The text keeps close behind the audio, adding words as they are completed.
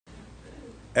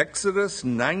Exodus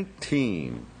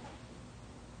 19.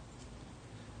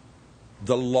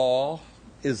 The law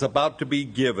is about to be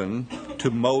given to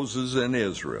Moses and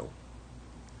Israel.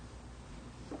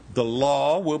 The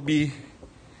law will be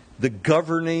the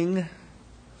governing,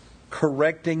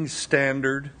 correcting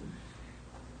standard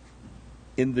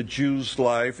in the Jews'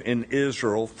 life in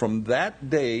Israel from that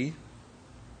day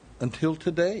until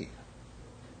today.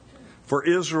 For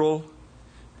Israel,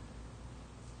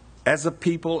 as a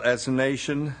people, as a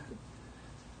nation,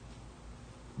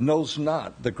 knows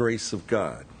not the grace of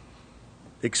God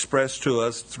expressed to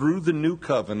us through the new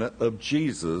covenant of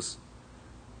Jesus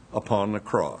upon the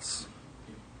cross.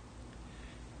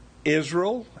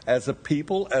 Israel, as a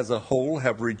people, as a whole,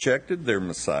 have rejected their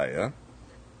Messiah.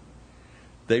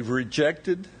 They've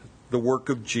rejected the work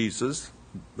of Jesus,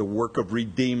 the work of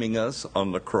redeeming us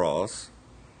on the cross.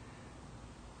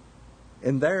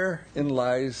 And therein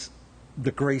lies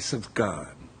the grace of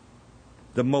God,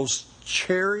 the most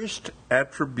cherished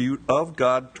attribute of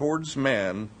God towards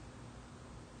man,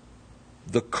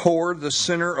 the core, the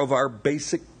center of our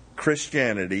basic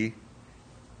Christianity,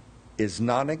 is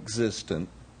non-existent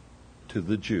to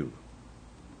the Jew.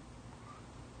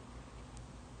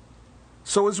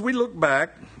 So as we look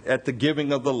back at the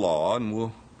giving of the law,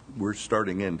 and we're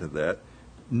starting into that,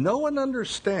 know and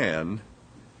understand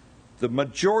the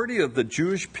majority of the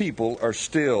Jewish people are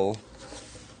still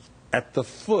at the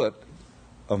foot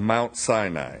of Mount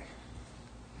Sinai,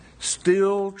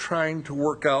 still trying to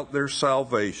work out their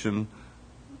salvation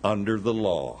under the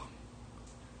law,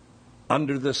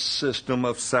 under the system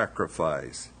of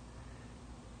sacrifice.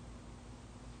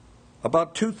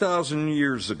 About 2,000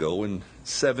 years ago, in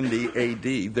 70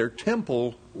 A.D., their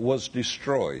temple was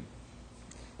destroyed.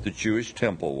 The Jewish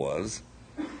temple was.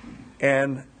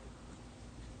 And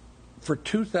for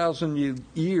 2,000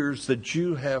 years, the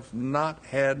Jew have not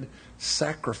had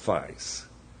sacrifice.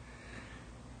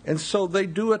 And so they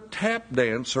do a tap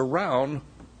dance around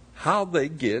how they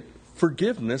get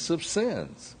forgiveness of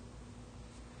sins.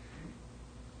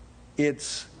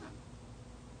 It's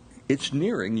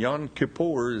nearing. Yom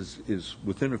Kippur is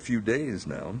within a few days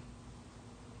now.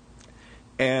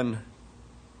 And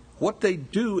what they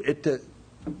do at the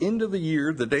end of the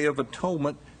year, the Day of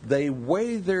Atonement, they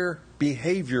weigh their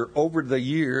behavior over the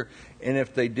year, and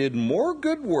if they did more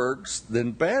good works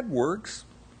than bad works,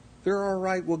 they're all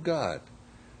right with God.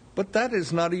 But that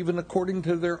is not even according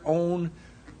to their own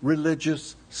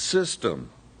religious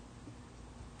system,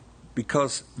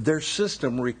 because their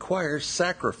system requires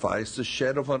sacrifice, the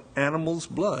shed of an animal's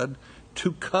blood,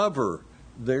 to cover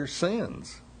their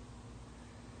sins.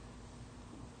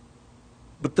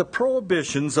 But the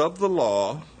prohibitions of the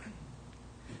law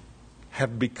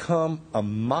have become a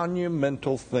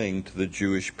monumental thing to the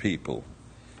Jewish people.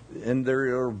 And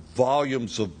there are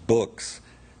volumes of books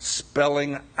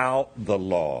spelling out the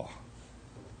law.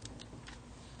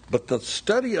 But the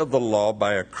study of the law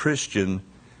by a Christian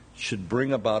should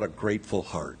bring about a grateful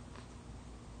heart.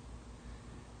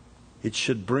 It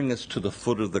should bring us to the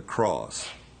foot of the cross,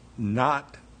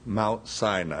 not Mount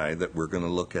Sinai that we're going to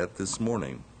look at this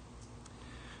morning.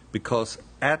 Because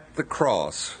at the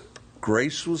cross,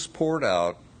 grace was poured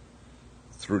out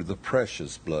through the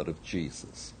precious blood of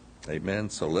Jesus. Amen.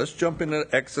 So let's jump into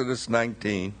Exodus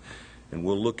 19, and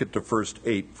we'll look at the first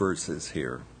 8 verses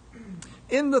here.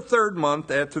 In the 3rd month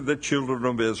after the children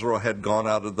of Israel had gone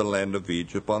out of the land of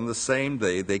Egypt, on the same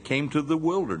day they came to the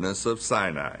wilderness of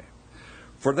Sinai.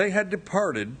 For they had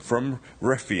departed from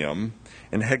Rephidim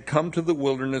and had come to the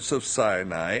wilderness of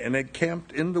Sinai and had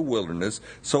camped in the wilderness.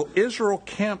 So Israel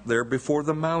camped there before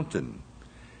the mountain.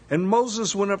 And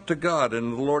Moses went up to God,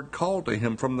 and the Lord called to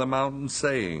him from the mountain,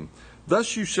 saying,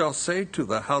 Thus you shall say to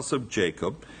the house of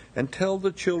Jacob, and tell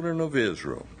the children of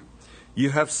Israel,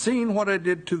 You have seen what I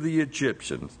did to the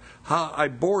Egyptians, how I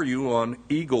bore you on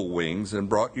eagle wings and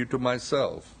brought you to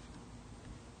myself.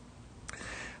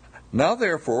 Now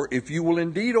therefore, if you will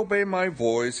indeed obey my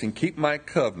voice and keep my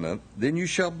covenant, then you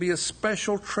shall be a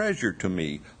special treasure to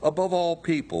me above all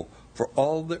people, for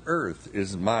all the earth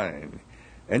is mine.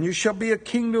 And you shall be a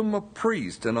kingdom of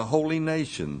priests and a holy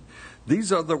nation.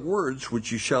 These are the words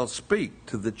which you shall speak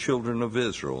to the children of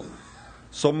Israel.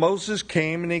 So Moses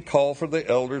came, and he called for the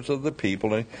elders of the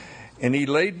people, and he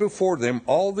laid before them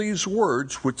all these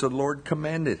words which the Lord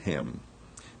commanded him.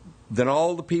 Then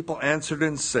all the people answered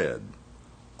and said,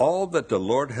 All that the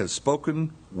Lord has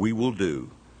spoken, we will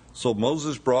do. So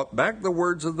Moses brought back the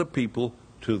words of the people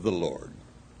to the Lord.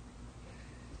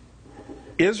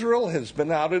 Israel has been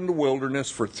out in the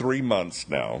wilderness for 3 months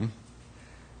now.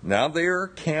 Now they are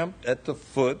camped at the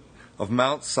foot of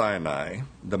Mount Sinai,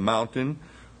 the mountain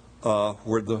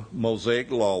where the Mosaic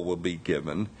law will be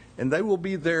given. and they will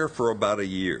be there for about a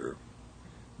year.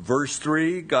 Verse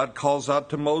 3, God calls out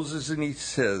to Moses and he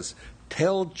says,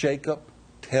 tell Jacob,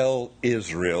 tell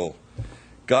Israel,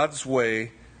 God's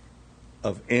way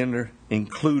of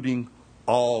including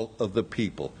all of the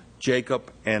people,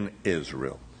 Jacob and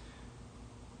Israel.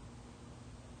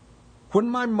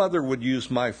 When my mother would use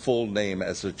my full name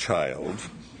as a child,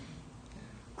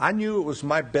 I knew it was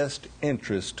my best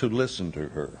interest to listen to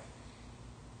her.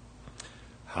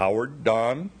 Howard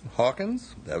Don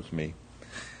Hawkins, that was me.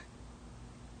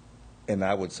 And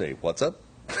I would say, what's up?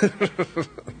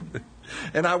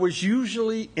 And I was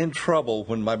usually in trouble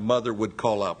when my mother would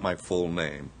call out my full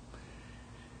name.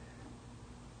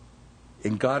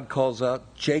 And God calls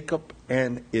out Jacob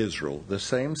and Israel, the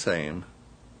same,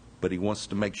 but he wants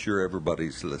to make sure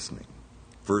everybody's listening.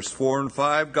 Verse 4 and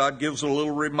 5, God gives a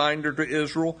little reminder to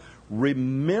Israel.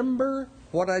 Remember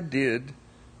what I did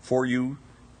for you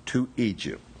to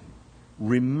Egypt.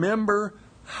 Remember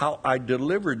how I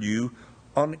delivered you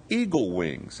on eagle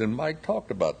wings. And Mike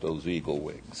talked about those eagle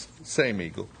wings. Same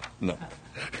eagle. No.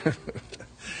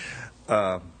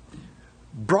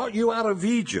 Brought you out of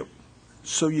Egypt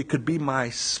so you could be my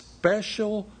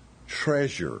special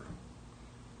treasure.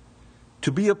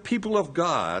 To be a people of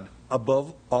God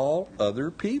above all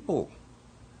other people.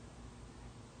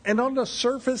 And on the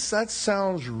surface, that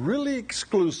sounds really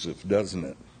exclusive, doesn't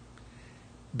it?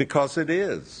 Because it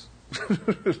is.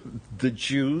 The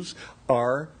Jews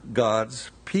are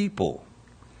God's people.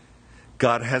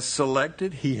 God has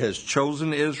selected, he has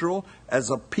chosen Israel as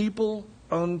a people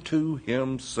unto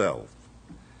himself.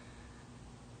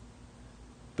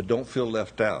 But don't feel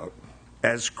left out.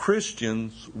 As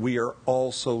Christians, we are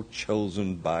also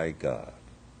chosen by God.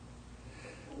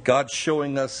 God's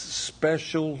showing us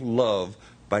special love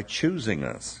by choosing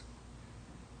us.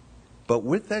 But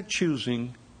with that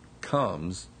choosing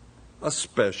comes a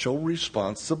special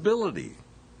responsibility.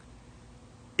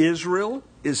 Israel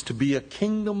is to be a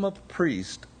kingdom of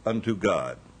priests unto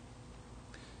God.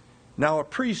 Now, a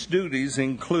priest's duties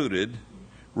included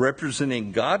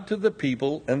representing God to the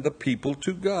people and the people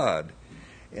to God.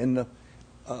 And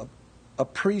a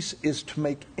priest is to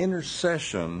make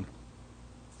intercession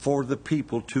for the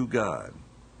people to God.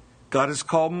 God has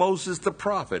called Moses the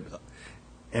prophet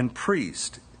and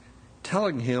priest,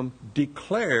 telling him,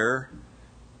 declare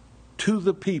to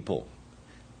the people.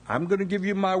 I'm going to give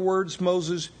you my words,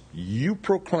 Moses. You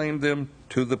proclaim them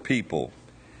to the people.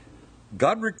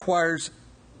 God requires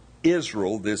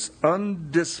Israel, this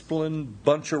undisciplined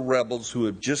bunch of rebels who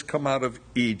have just come out of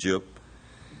Egypt,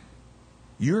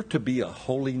 you're to be a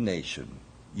holy nation.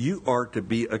 You are to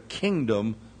be a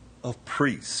kingdom of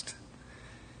priests.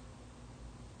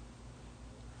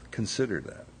 Consider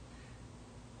that.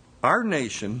 Our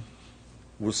nation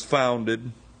was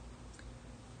founded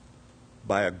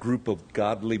by a group of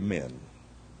godly men.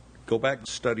 Go back and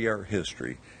study our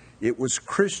history. It was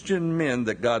Christian men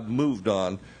that God moved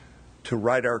on to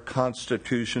write our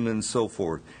Constitution and so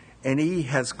forth. And he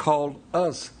has called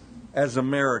us as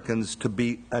Americans to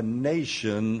be a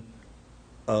nation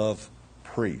of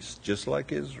priests, just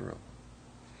like Israel.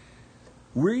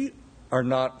 We are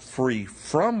not free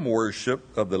from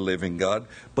worship of the living God,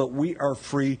 but we are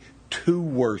free to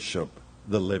worship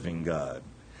the living God.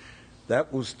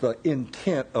 That was the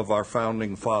intent of our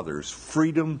founding fathers,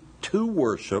 freedom to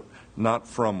worship, not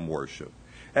from worship.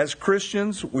 As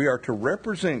Christians, we are to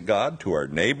represent God to our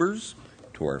neighbors,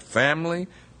 to our family,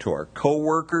 to our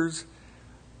co-workers.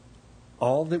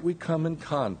 All that we come in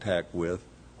contact with,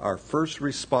 our first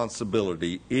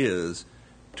responsibility is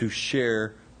to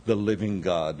share the living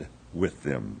God with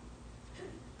them.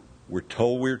 We're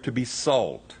told we're to be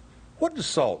salt. What does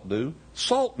salt do?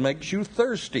 Salt makes you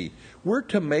thirsty. We're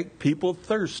to make people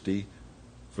thirsty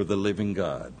for the living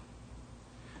God.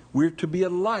 We're to be a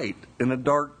light in a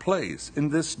dark place. In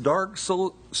this dark,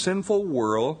 sinful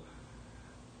world,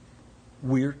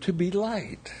 we're to be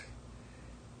light.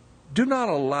 Do not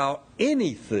allow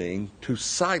anything to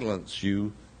silence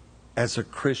you as a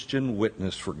Christian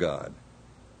witness for God.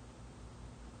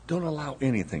 Don't allow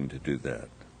anything to do that.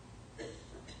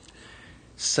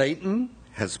 Satan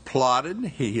has plotted,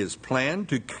 he has planned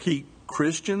to keep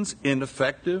Christians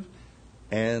ineffective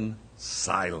and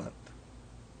silent.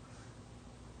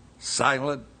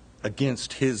 Silent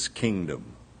against his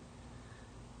kingdom.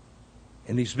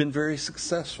 And he's been very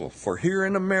successful. For here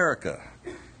in America,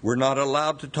 we're not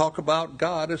allowed to talk about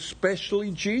God,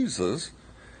 especially Jesus,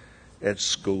 at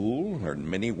school or in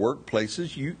many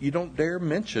workplaces. You don't dare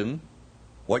mention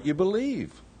what you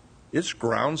believe. It's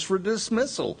grounds for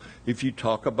dismissal if you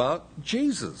talk about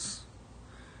Jesus.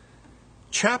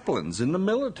 Chaplains in the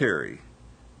military,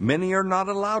 many are not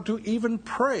allowed to even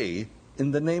pray in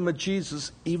the name of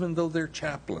Jesus, even though they're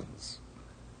chaplains.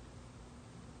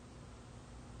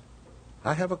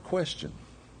 I have a question.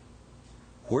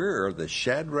 Where are the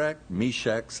Shadrach,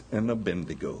 Meshachs, and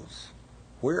Abednegos?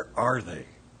 Where are they?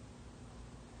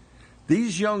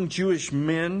 These young Jewish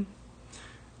men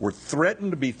were threatened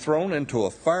to be thrown into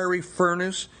a fiery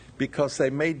furnace because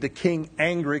they made the king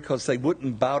angry because they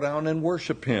wouldn't bow down and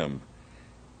worship him.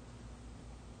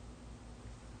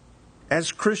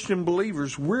 As Christian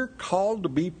believers, we're called to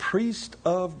be priests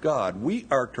of God. We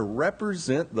are to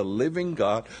represent the living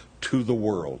God to the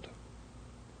world.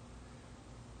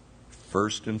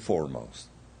 First and foremost,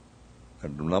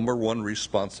 and number one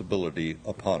responsibility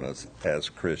upon us as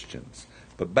Christians.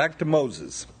 But back to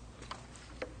Moses.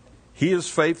 He is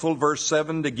faithful, verse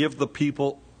 7, to give the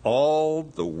people all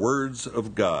the words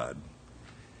of God.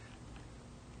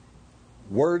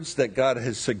 Words that God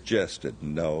has suggested.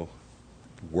 No.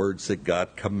 Words that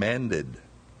God commanded.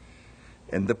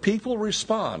 And the people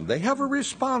respond. They have a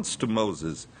response to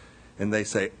Moses. And they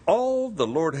say, all the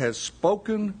Lord has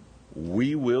spoken,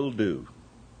 we will do.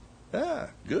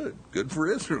 Good. Good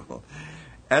for Israel.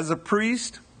 As a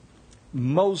priest,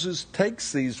 Moses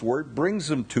takes these words, brings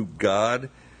them to God.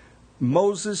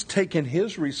 Moses taking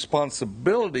his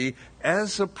responsibility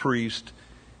as a priest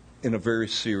in a very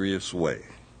serious way.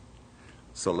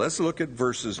 So let's look at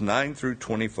verses 9 through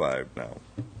 25 now.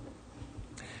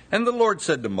 And the Lord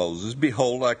said to Moses,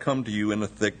 behold, I come to you in a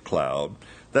thick cloud,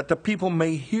 that the people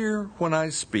may hear when I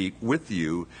speak with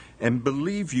you and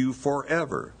believe you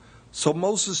forever. So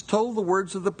Moses told the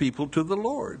words of the people to the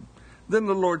Lord. Then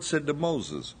the Lord said to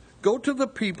Moses, go to the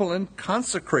people and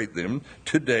consecrate them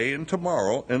today and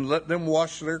tomorrow, and let them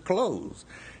wash their clothes,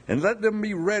 and let them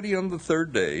be ready on the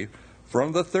third day. For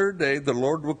on the third day the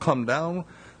Lord will come down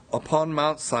upon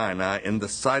Mount Sinai in the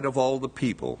sight of all the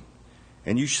people.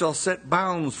 And you shall set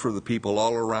bounds for the people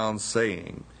all around,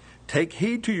 saying, take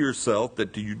heed to yourself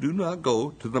that you do not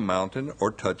go to the mountain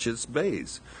or touch its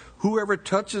base. Whoever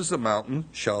touches the mountain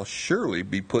shall surely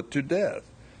be put to death.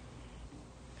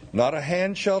 Not a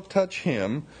hand shall touch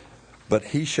him, but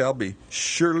he shall be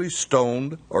surely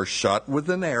stoned or shot with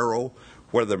an arrow,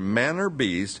 whether man or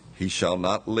beast, he shall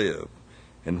not live.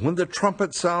 And when the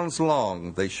trumpet sounds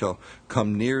long, they shall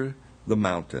come near the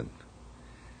mountain.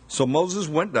 So Moses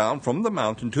went down from the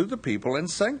mountain to the people and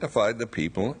sanctified the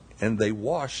people, and they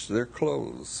washed their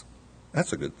clothes.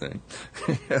 That's a good thing.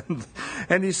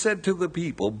 And he said to the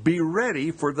people, be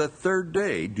ready for the third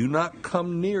day. Do not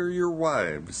come near your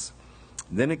wives.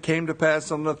 Then it came to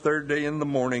pass on the third day in the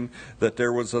morning that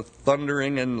there was a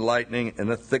thundering and lightning and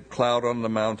a thick cloud on the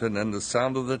mountain, and the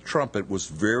sound of the trumpet was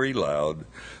very loud,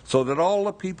 so that all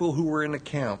the people who were in the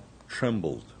camp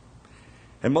trembled.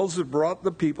 And Moses brought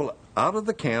the people out of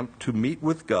the camp to meet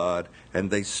with God, and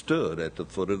they stood at the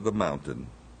foot of the mountain.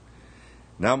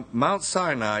 Now Mount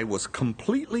Sinai was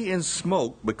completely in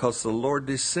smoke because the Lord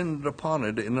descended upon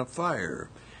it in a fire.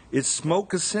 Its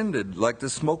smoke ascended like the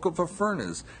smoke of a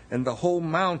furnace, and the whole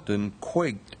mountain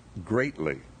quaked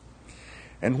greatly.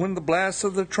 And when the blast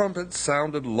of the trumpet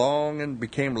sounded long and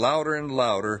became louder and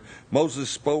louder, Moses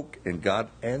spoke, and God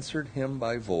answered him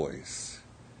by voice.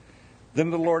 Then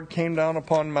the Lord came down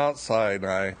upon Mount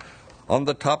Sinai on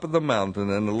the top of the mountain,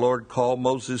 and the Lord called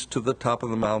Moses to the top of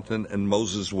the mountain, and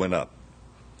Moses went up.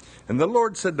 And the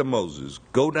Lord said to Moses,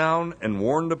 go down and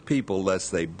warn the people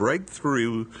lest they break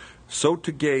through so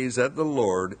to gaze at the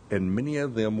Lord, and many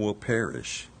of them will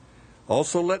perish.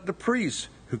 Also let the priests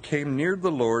who came near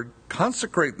the Lord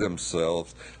consecrate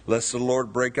themselves, lest the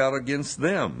Lord break out against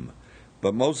them.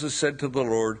 But Moses said to the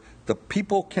Lord, the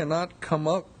people cannot come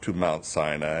up to Mount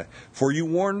Sinai, for you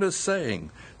warned us, saying,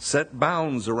 set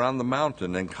bounds around the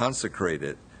mountain and consecrate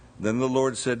it. Then the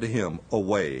Lord said to him,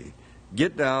 away,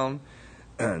 get down,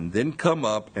 and then come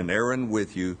up, and Aaron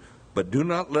with you, but do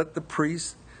not let the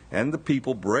priests and the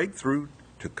people break through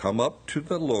to come up to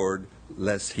the Lord,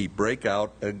 lest he break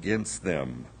out against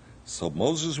them. So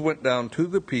Moses went down to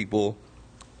the people,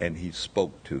 and he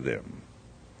spoke to them.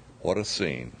 What a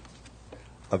scene.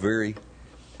 A very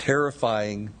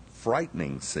terrifying,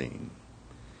 frightening scene.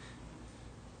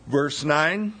 Verse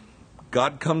 9,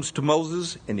 God comes to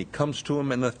Moses, and he comes to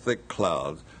him in a thick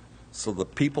cloud, so the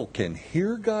people can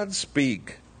hear God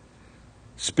speak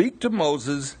to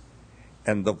Moses,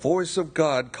 and the voice of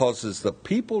God causes the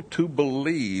people to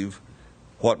believe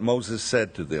what Moses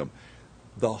said to them.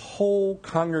 The whole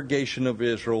congregation of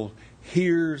Israel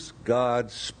hears God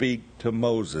speak to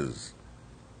Moses.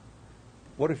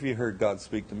 What if you heard God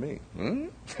speak to me?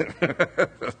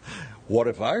 What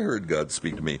if I heard God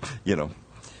speak to me?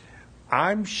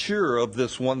 I'm sure of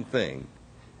this one thing.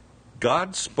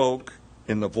 God spoke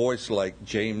in the voice like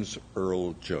James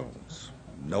Earl Jones.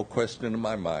 No question in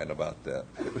my mind about that.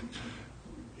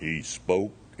 He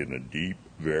spoke in a deep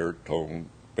baritone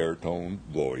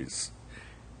voice.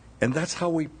 And that's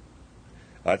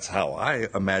how I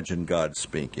imagine God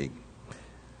speaking.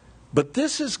 But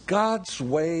this is God's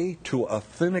way to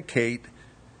authenticate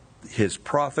his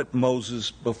prophet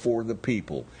Moses before the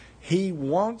people. He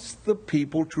wants the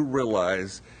people to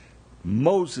realize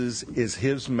Moses is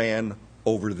his man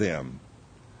over them.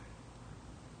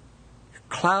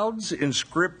 Clouds in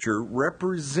Scripture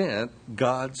represent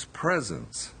God's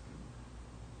presence.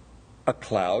 A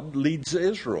cloud leads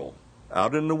Israel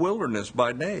out in the wilderness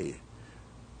by day.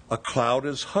 A cloud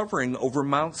is hovering over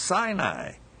Mount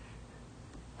Sinai.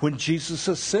 When Jesus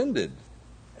ascended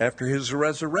after his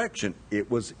resurrection,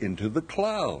 it was into the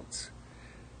clouds.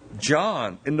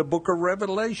 John, in the book of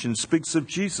Revelation, speaks of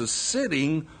Jesus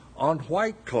sitting on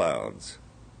white clouds.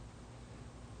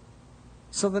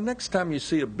 So the next time you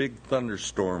see a big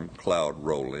thunderstorm cloud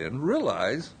roll in,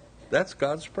 realize that's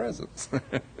God's presence.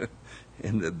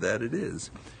 And that it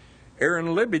is.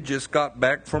 Aaron Libby just got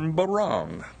back from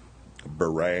Barang,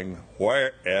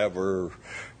 wherever.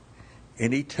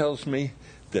 And he tells me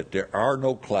that there are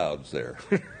no clouds there.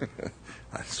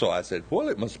 So I said, well,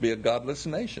 it must be a godless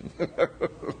nation.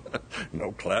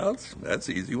 No clouds? That's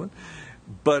an easy one.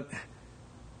 But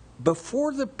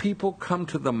before the people come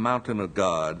to the mountain of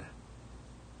God,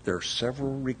 there are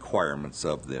several requirements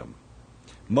of them.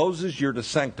 Moses, you're to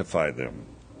sanctify them.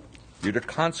 You're to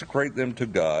consecrate them to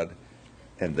God,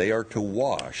 and they are to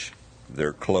wash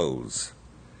their clothes.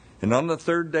 And on the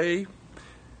third day,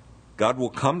 God will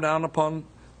come down upon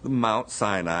the Mount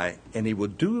Sinai, and he will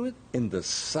do it in the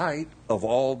sight of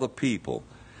all the people.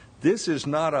 This is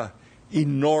not an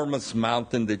enormous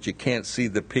mountain that you can't see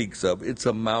the peaks of. It's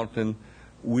a mountain,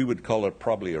 we would call it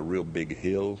probably a real big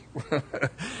hill,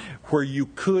 where you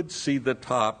could see the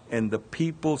top, and the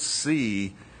people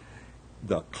see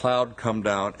the cloud come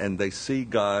down, and they see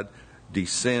God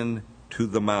descend to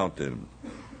the mountain.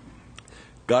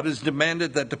 God has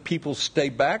demanded that the people stay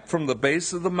back from the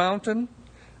base of the mountain,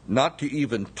 not to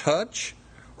even touch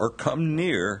or come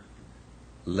near,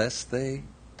 lest they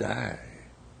die.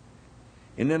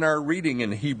 And in our reading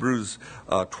in Hebrews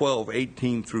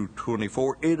 12:18 through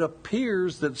 24, it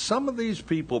appears that some of these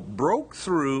people broke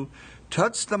through,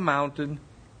 touched the mountain,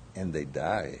 and they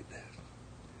died.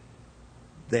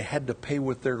 They had to pay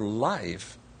with their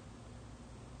life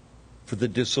for the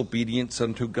disobedience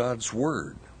unto God's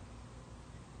word.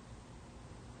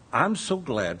 I'm so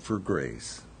glad for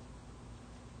grace.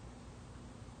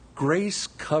 Grace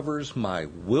covers my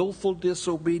willful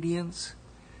disobedience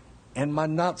and my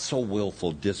not so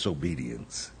willful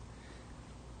disobedience.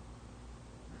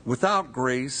 Without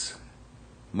grace,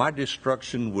 my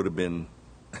destruction would have been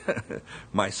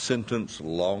my sentence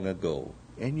long ago.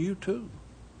 And you too.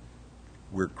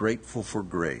 We're grateful for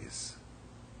grace.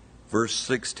 Verse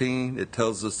 16, it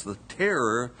tells us the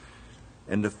terror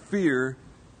and the fear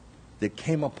that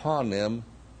came upon them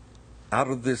out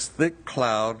of this thick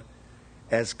cloud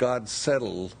as God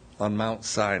settled on Mount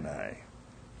Sinai.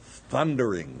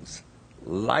 Thunderings,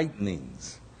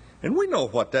 lightnings. And we know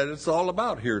what that is all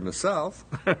about here in the South.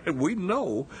 We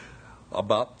know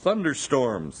about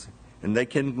thunderstorms, and they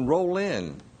can roll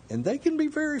in, and they can be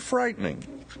very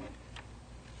frightening.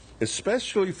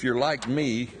 Especially if you're like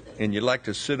me and you like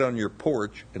to sit on your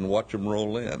porch and watch them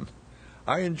roll in.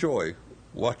 I enjoy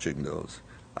watching those.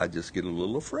 I just get a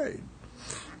little afraid.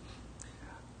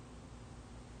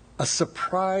 A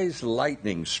surprise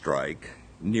lightning strike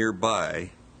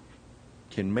nearby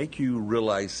can make you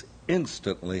realize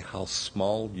instantly how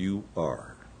small you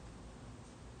are.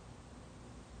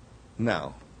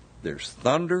 Now, there's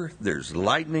thunder, there's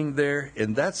lightning there,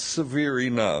 and that's severe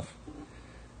enough.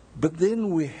 But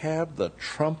then we have the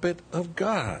trumpet of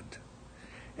God,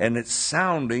 and it's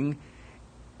sounding,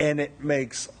 and it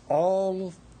makes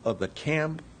all of the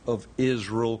camp of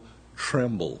Israel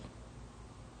tremble.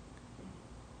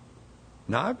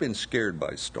 Now, I've been scared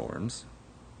by storms,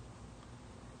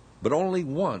 but only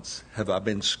once have I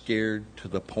been scared to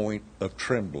the point of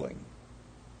trembling.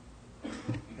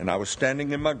 And I was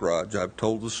standing in my garage, I've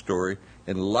told the story,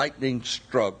 and lightning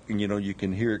struck, and you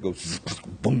can hear it go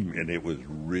boom, and it was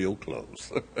real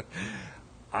close.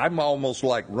 I'm almost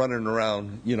like running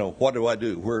around, what do I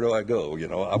do? Where do I go?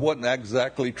 I wasn't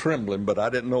exactly trembling, but I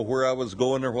didn't know where I was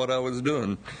going or what I was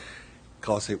doing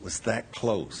because it was that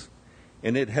close.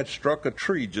 And it had struck a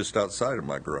tree just outside of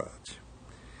my garage.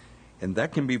 And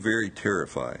that can be very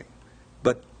terrifying.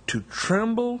 But to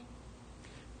tremble,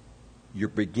 you're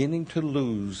beginning to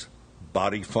lose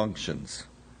body functions,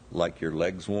 like your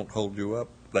legs won't hold you up,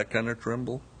 that kind of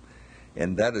tremble.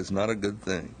 And that is not a good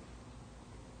thing.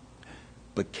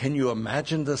 But can you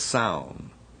imagine the sound?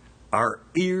 Our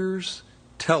ears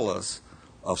tell us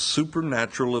of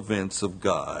supernatural events of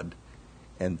God,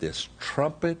 and this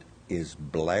trumpet is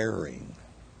blaring.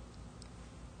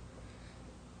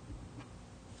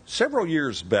 Several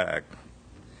years back,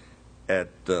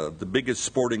 at the biggest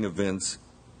sporting events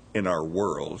in our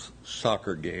world,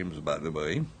 soccer games, by the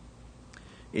way,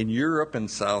 in Europe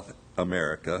and South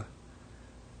America,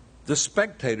 the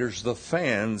spectators, the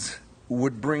fans,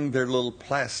 would bring their little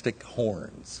plastic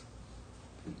horns.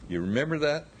 You remember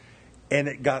that? And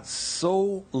it got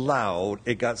so loud,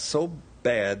 it got so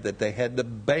bad that they had to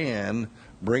ban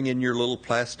bringing your little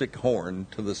plastic horn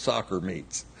to the soccer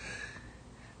meets.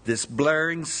 This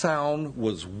blaring sound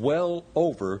was well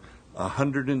over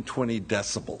 120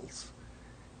 decibels.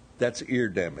 That's ear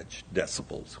damage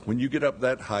decibels. When you get up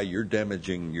that high, you're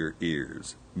damaging your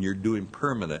ears. You're doing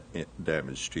permanent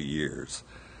damage to your ears.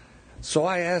 So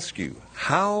I ask you,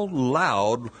 how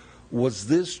loud was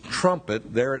this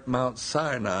trumpet there at Mount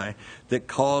Sinai that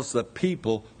caused the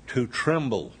people to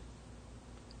tremble?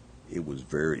 It was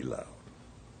very loud.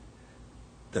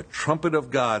 The trumpet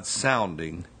of God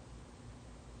sounding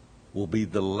will be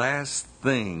the last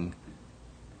thing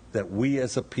that we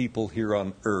as a people here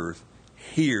on earth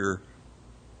hear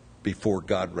before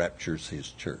God raptures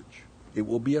his church. It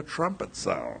will be a trumpet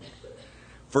sound.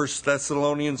 1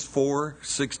 Thessalonians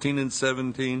 4:16 and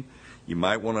 17. You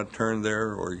might want to turn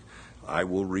there, or I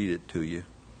will read it to you.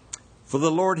 For the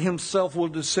Lord himself will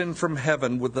descend from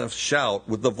heaven with a shout,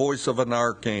 with the voice of an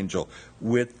archangel,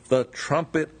 with the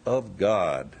trumpet of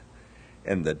God,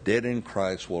 and the dead in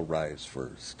Christ will rise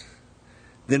first.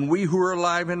 Then we who are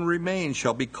alive and remain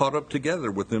shall be caught up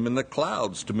together with them in the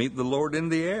clouds to meet the Lord in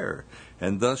the air,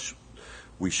 and thus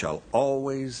we shall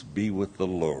always be with the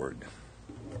Lord.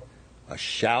 A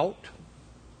shout,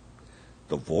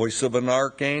 the voice of an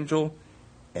archangel,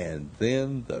 and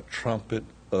then the trumpet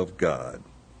of God.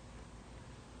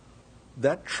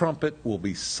 That trumpet will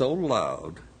be so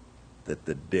loud that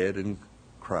the dead in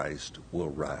Christ will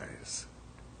rise.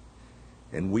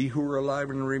 And we who are alive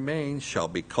and remain shall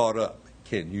be caught up.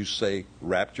 Can you say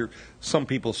rapture? Some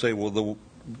people say, well, the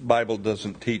Bible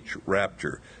doesn't teach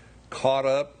rapture. Caught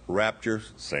up, rapture,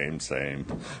 same.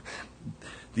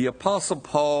 The Apostle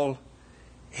Paul,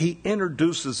 he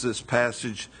introduces this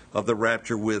passage of the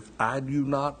rapture with, I do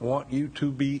not want you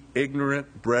to be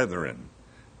ignorant, brethren,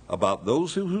 about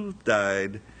those who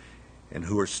died and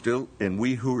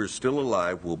we who are still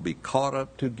alive will be caught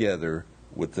up together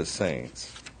with the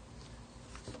saints.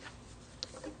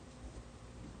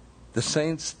 The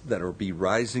saints that will be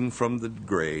rising from the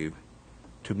grave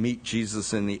to meet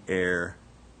Jesus in the air,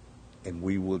 and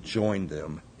we will join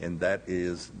them, and that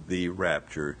is the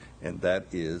rapture, and that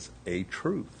is a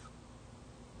truth.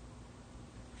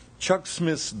 Chuck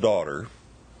Smith's daughter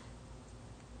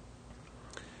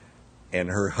and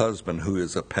her husband, who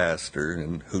is a pastor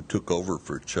and who took over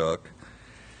for Chuck,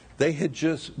 they had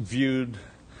just viewed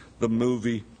the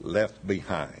movie Left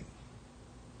Behind.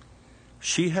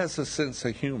 She has a sense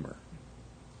of humor.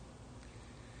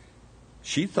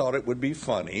 She thought it would be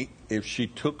funny if she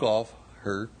took off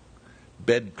her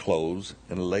bedclothes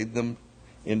and laid them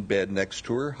in bed next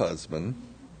to her husband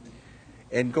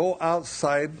and go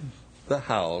outside the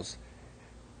house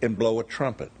and blow a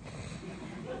trumpet.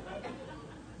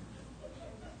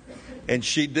 And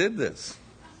she did this.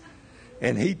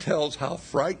 And he tells how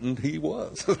frightened he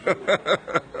was.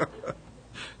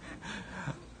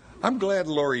 I'm glad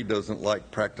Lori doesn't like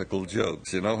practical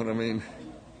jokes, you know what I mean?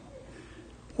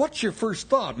 What's your first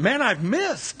thought? Man, I've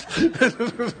missed.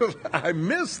 I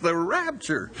missed the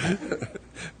rapture.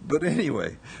 But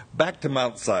anyway, back to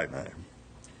Mount Sinai.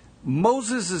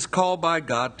 Moses is called by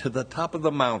God to the top of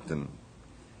the mountain.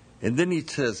 And then he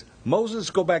says,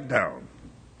 Moses, go back down.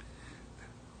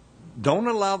 Don't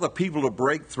allow the people to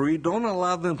break through. Don't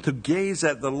allow them to gaze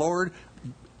at the Lord,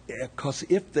 because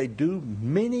if they do,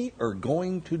 many are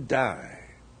going to die.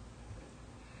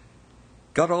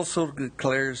 God also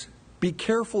declares, be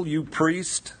careful, you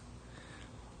priest,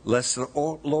 lest the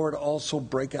Lord also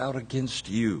break out against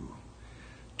you.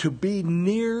 To be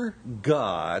near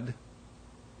God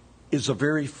is a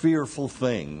very fearful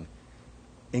thing,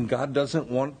 and God doesn't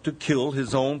want to kill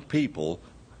his own people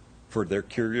for their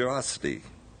curiosity.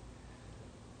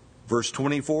 Verse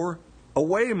 24,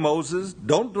 away, Moses,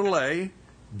 don't delay.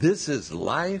 This is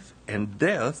life and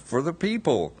death for the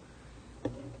people.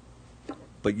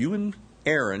 But you and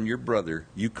Aaron, your brother,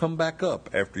 you come back up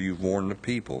after you've warned the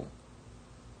people.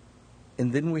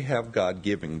 And then we have God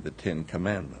giving the 10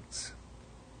 Commandments.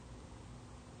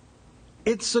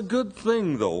 It's a good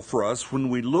thing, though, for us when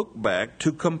we look back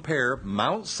to compare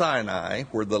Mount Sinai,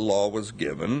 where the law was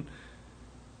given,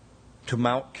 to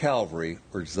Mount Calvary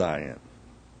or Zion,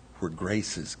 where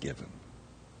grace is given.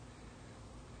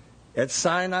 At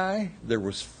Sinai, there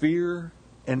was fear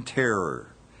and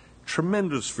terror,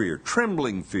 tremendous fear,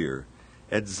 trembling fear.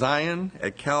 At Zion,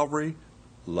 at Calvary,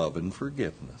 love and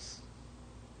forgiveness.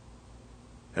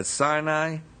 At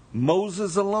Sinai,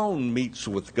 Moses alone meets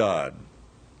with God.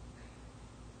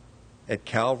 At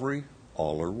Calvary,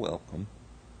 all are welcome.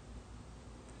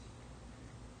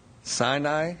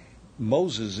 Sinai,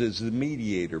 Moses is the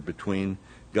mediator between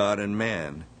God and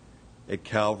man. At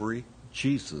Calvary,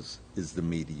 Jesus is the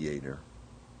mediator.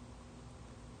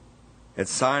 At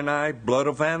Sinai, blood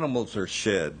of animals are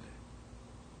shed.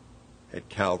 At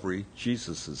Calvary,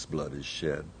 Jesus' blood is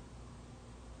shed.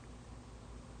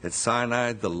 At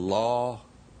Sinai, the law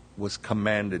was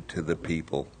commanded to the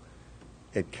people.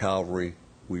 At Calvary,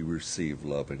 we receive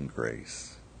love and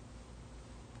grace.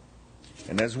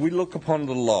 And as we look upon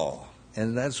the law,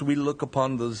 and as we look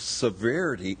upon the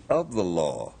severity of the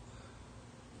law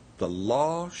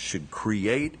should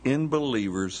create in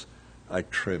believers a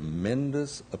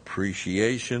tremendous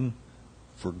appreciation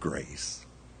for grace.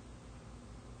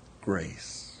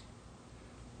 Grace.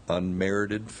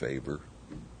 Unmerited favor.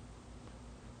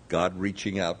 God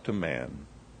reaching out to man.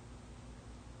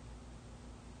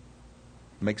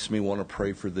 Makes me want to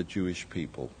pray for the Jewish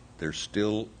people. They're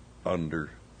still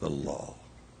under the law.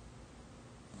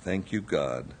 Thank you,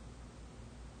 God,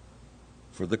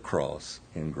 for the cross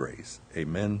and grace.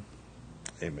 Amen.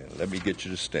 Amen. Let me get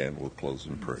you to stand. We'll close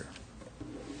in prayer.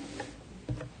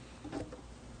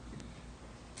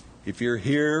 If you're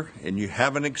here and you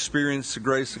haven't experienced the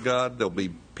grace of God, there'll be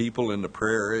people in the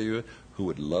prayer area who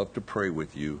would love to pray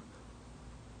with you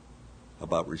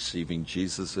about receiving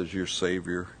Jesus as your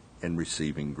Savior and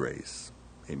receiving grace.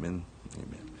 Amen.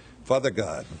 Amen. Father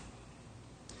God,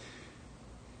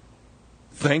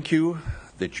 thank you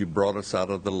that you brought us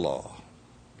out of the law.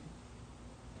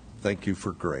 Thank you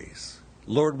for grace.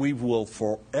 Lord, we will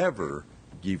forever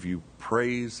give you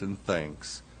praise and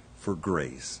thanks for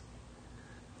grace.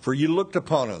 For you looked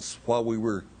upon us while we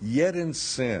were yet in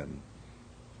sin,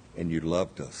 and you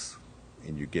loved us,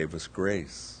 and you gave us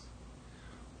grace.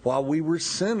 While we were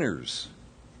sinners,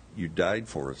 you died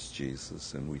for us,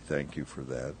 Jesus, and we thank you for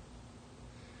that.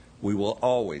 We will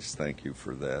always thank you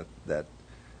for that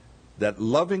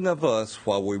loving of us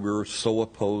while we were so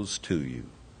opposed to you.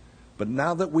 But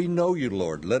now that we know you,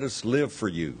 Lord, let us live for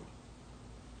you.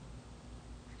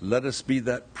 Let us be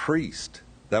that priest,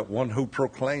 that one who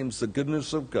proclaims the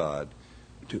goodness of God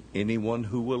to anyone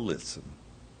who will listen.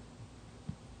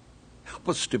 Help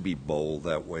us to be bold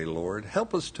that way, Lord.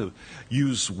 Help us to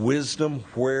use wisdom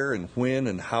where and when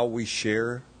and how we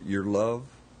share your love.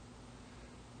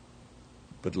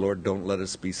 But Lord, don't let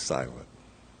us be silent.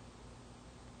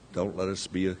 Don't let us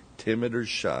be timid or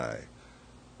shy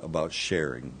about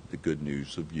sharing the good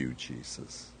news of you,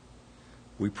 Jesus.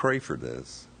 We pray for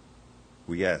this.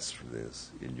 We ask for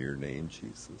this in your name,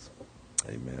 Jesus.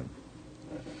 Amen.